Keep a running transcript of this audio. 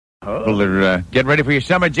Get ready for your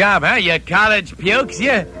summer job, huh? You college pukes,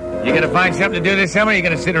 you? You gonna find something to do this summer, or you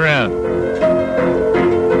gonna sit around?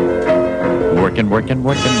 Working.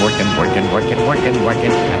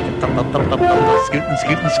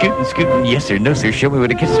 Scooting. Yes, sir, no, sir. Show me where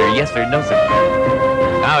to kiss, sir. Yes, sir, no, sir.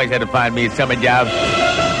 I always had to find me a summer job.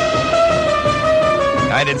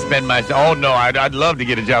 I didn't spend my... Oh, no, I'd love to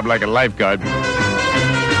get a job like a lifeguard.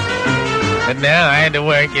 But now I had to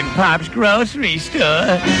work in Pop's grocery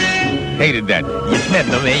store. Hated that.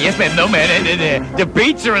 Yes, man. The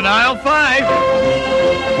beets are in aisle 5.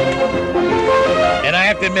 And I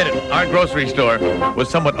have to admit it, our grocery store was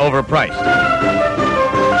somewhat overpriced.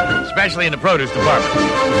 Especially in the produce department.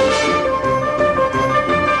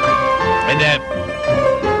 And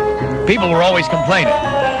people were always complaining.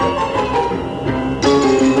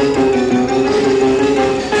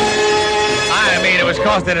 It was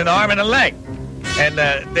costing an arm and a leg. And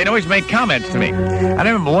they'd always make comments to me. I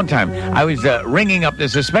remember one time I was ringing up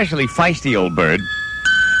this especially feisty old bird,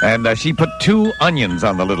 and she put 2 onions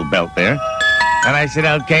on the little belt there. And I said,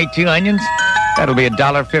 okay, 2 onions. That'll be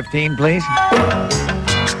 $1.15, please.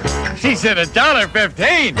 She said,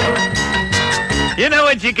 $1.15? You know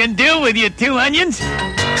what you can do with your 2 onions?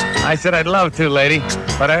 I said, I'd love to, lady,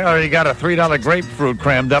 but I already got a $3 grapefruit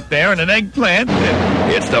crammed up there and an eggplant.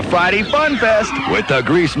 It's the Friday Fun Fest with the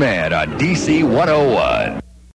Greaseman on DC 101.